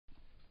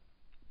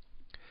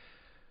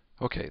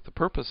Okay, the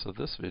purpose of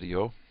this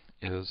video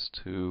is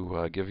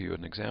to give you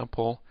an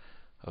example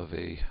of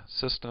a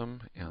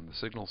system and the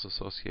signals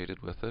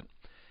associated with it,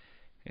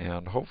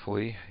 and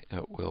hopefully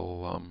it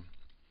will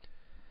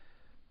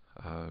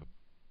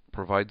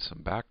provide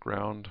some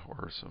background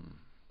or some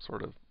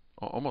sort of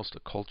almost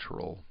a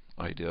cultural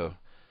idea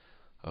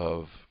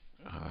of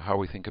how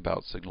we think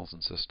about signals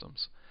and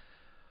systems.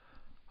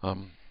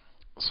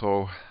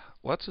 So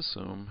let's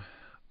assume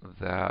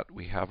that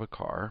we have a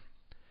car.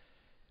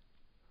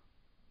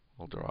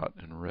 We'll draw it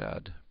in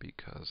red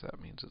because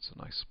that means it's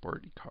a nice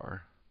sporty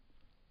car.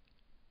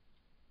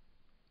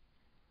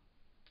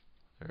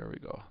 There we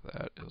go.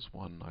 That is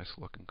one nice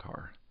looking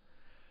car.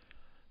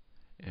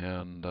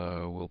 And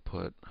we'll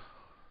put, I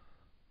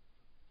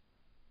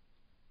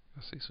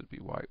guess these would be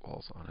white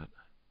walls on it.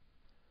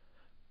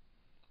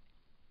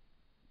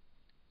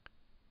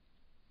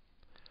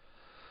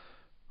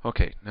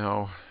 Okay,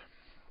 now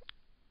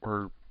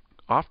we're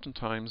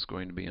oftentimes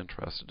going to be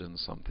interested in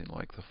something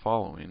like the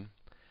following.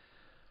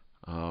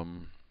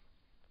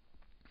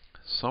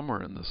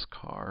 Somewhere in this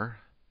car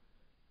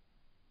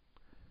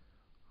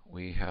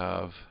we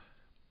have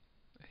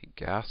a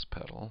gas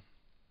pedal,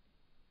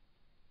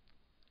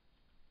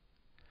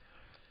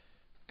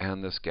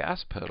 and this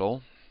gas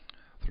pedal,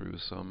 through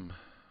some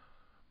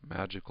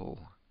magical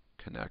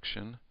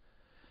connection,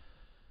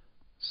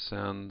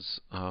 sends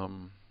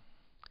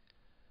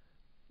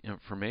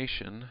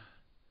information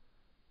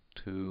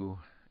to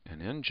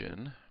an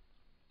engine.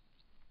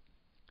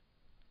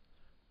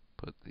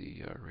 Put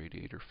the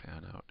radiator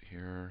fan out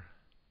here.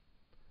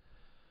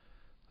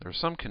 There's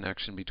some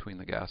connection between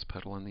the gas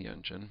pedal and the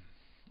engine,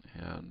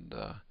 and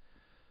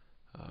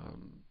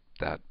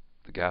that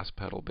the gas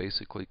pedal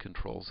basically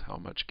controls how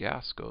much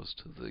gas goes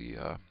to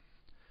the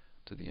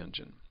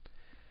engine.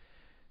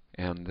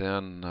 And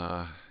then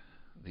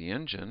the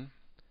engine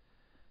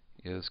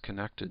is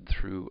connected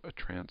through a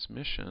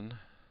transmission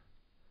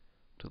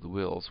to the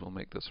wheels. We'll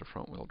make this a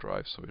front-wheel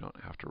drive so we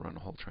don't have to run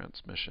a whole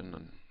transmission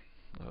and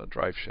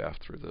drive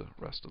shaft through the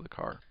rest of the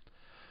car.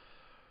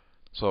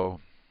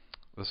 So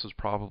this is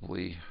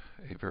probably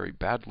a very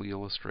badly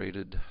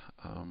illustrated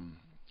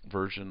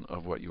version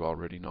of what you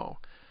already know.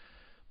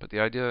 But the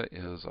idea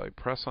is I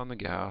press on the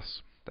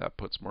gas, that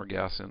puts more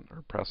gas in,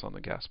 or press on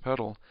the gas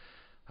pedal,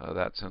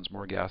 that sends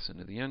more gas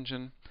into the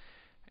engine,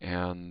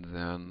 and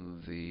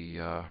then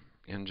the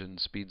engine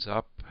speeds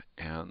up,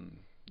 and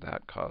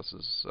that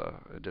causes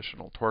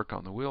additional torque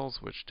on the wheels,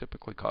 which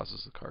typically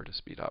causes the car to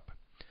speed up.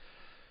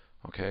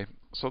 Okay,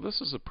 so this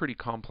is a pretty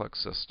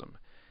complex system.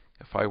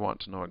 If I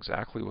want to know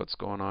exactly what's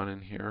going on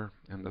in here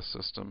in this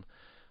system,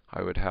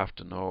 I would have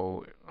to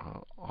know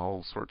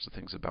all sorts of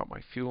things about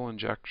my fuel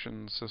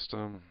injection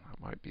system. It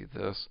might be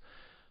this.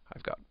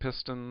 I've got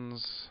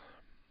pistons.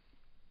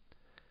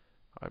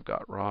 I've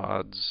got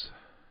rods.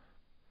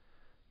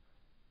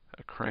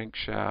 A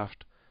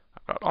crankshaft.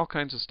 I've got all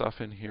kinds of stuff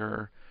in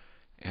here.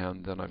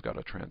 And then I've got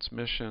a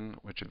transmission,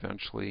 which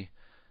eventually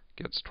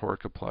gets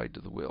torque applied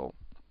to the wheel.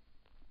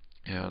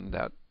 And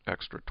that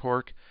extra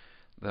torque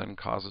then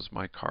causes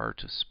my car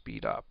to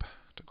speed up,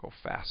 to go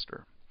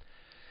faster.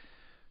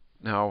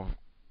 Now,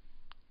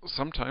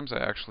 sometimes I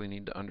actually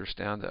need to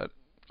understand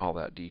all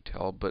that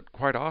detail, but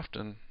quite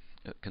often,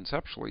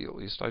 conceptually at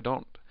least, I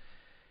don't.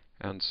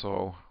 And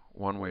so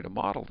one way to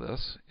model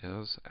this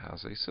is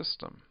as a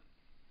system.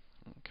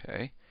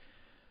 Okay.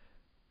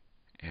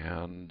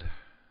 And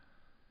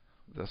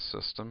this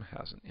system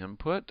has an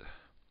input.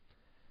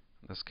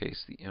 In this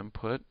case, the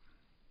input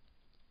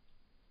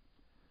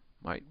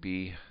might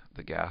be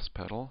the gas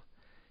pedal.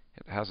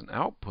 It has an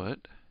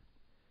output,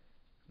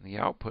 and the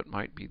output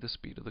might be the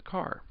speed of the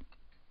car.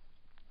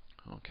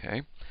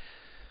 Okay,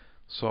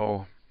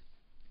 so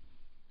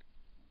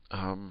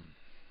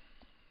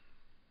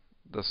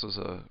this is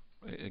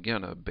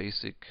again a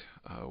basic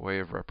way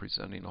of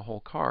representing a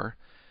whole car,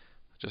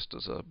 just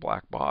as a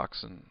black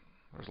box, and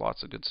there's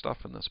lots of good stuff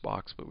in this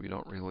box, but we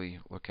don't really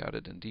look at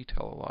it in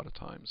detail a lot of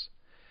times.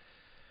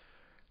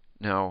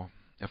 Now,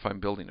 if I'm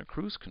building a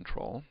cruise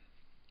control,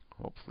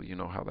 hopefully you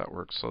know how that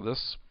works. So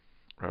this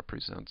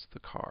represents the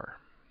car.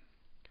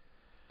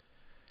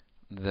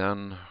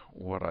 Then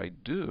what I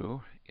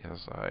do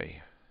is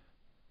I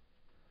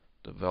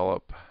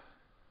develop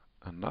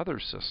another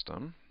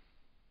system .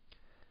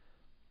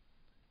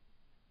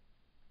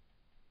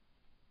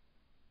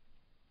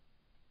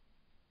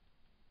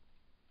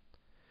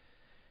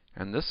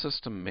 And this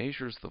system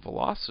measures the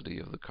velocity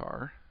of the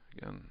car.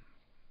 Again,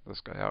 this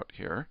guy out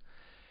here.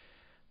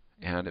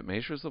 And it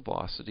measures the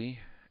velocity,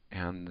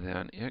 and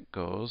then it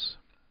goes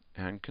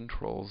and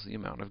controls the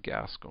amount of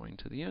gas going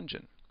to the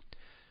engine,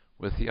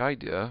 with the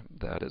idea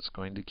that it's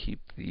going to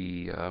keep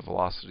the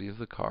velocity of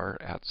the car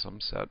at some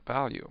set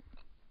value.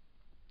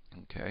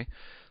 Okay,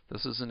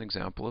 this is an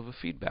example of a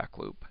feedback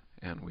loop,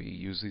 and we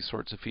use these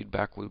sorts of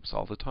feedback loops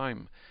all the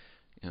time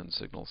in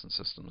signals and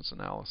systems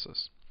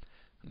analysis,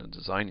 and in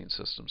designing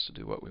systems to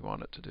do what we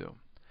want it to do.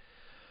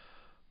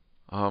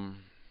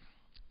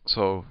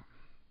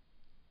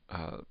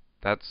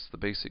 That's the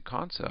basic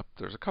concept.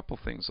 There's a couple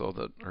things, though,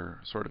 that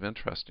are sort of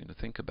interesting to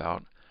think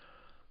about.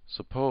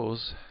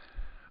 Suppose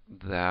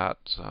that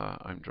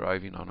I'm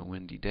driving on a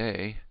windy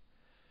day,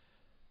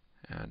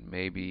 and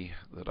maybe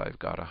that I've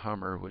got a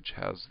Hummer which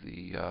has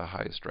the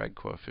highest drag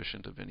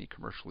coefficient of any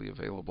commercially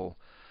available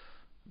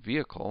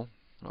vehicle.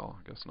 Well,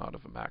 I guess not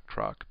of a Mack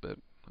truck, but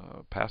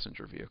a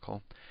passenger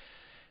vehicle.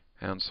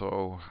 And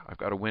so I've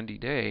got a windy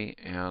day,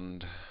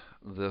 and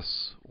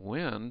this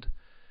wind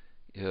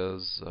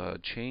is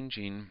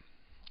changing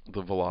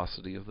the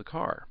velocity of the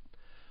car.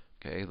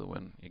 Okay,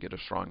 when you get a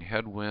strong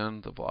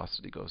headwind, the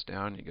velocity goes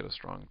down. You get a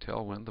strong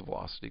tailwind, the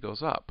velocity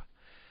goes up.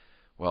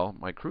 Well,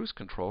 my cruise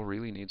control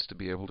really needs to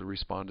be able to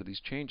respond to these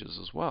changes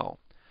as well.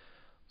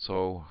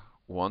 So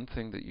one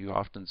thing that you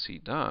often see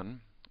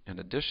done, in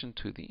addition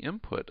to the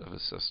input of a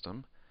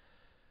system,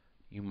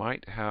 you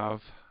might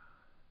have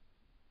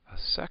a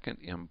second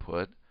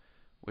input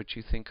which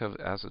you think of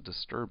as a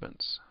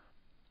disturbance.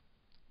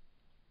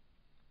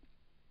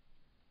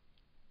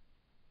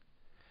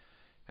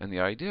 And the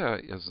idea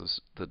is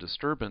the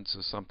disturbance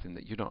is something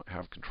that you don't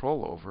have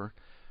control over,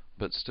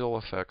 but still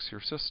affects your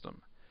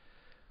system.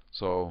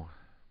 So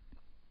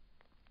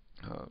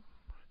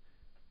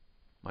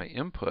my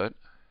input,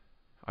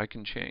 I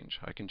can change.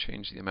 I can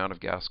change the amount of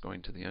gas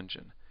going to the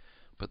engine.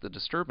 But the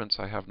disturbance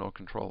I have no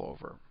control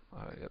over.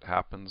 It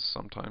happens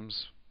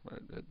sometimes.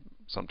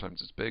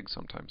 Sometimes it's big,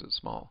 sometimes it's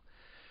small.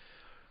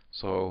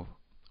 So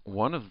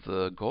one of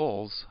the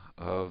goals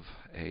of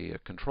a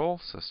control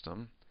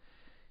system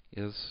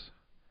is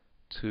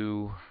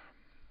to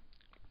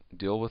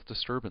deal with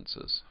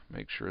disturbances.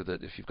 Make sure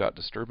that if you've got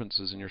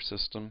disturbances in your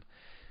system,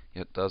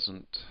 it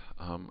doesn't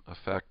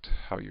affect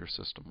how your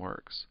system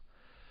works.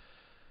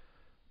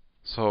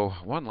 So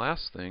one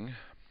last thing,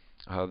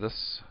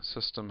 this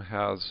system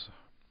has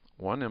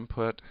one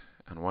input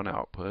and one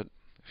output,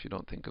 if you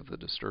don't think of the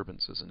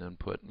disturbance as an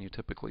input, and you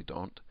typically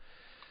don't.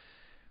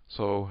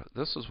 So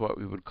this is what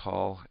we would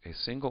call a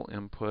single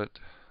input,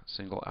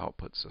 single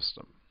output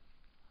system,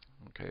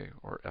 okay,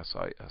 or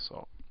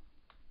SISO.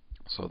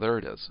 So there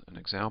it is, an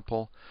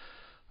example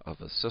of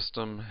a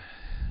system,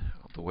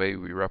 of the way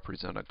we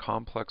represent a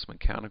complex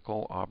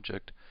mechanical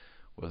object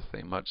with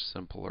a much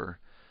simpler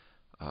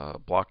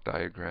block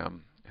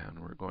diagram. And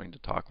we're going to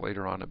talk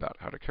later on about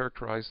how to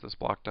characterize this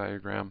block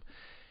diagram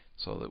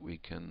so that we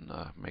can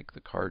make the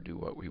car do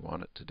what we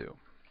want it to do.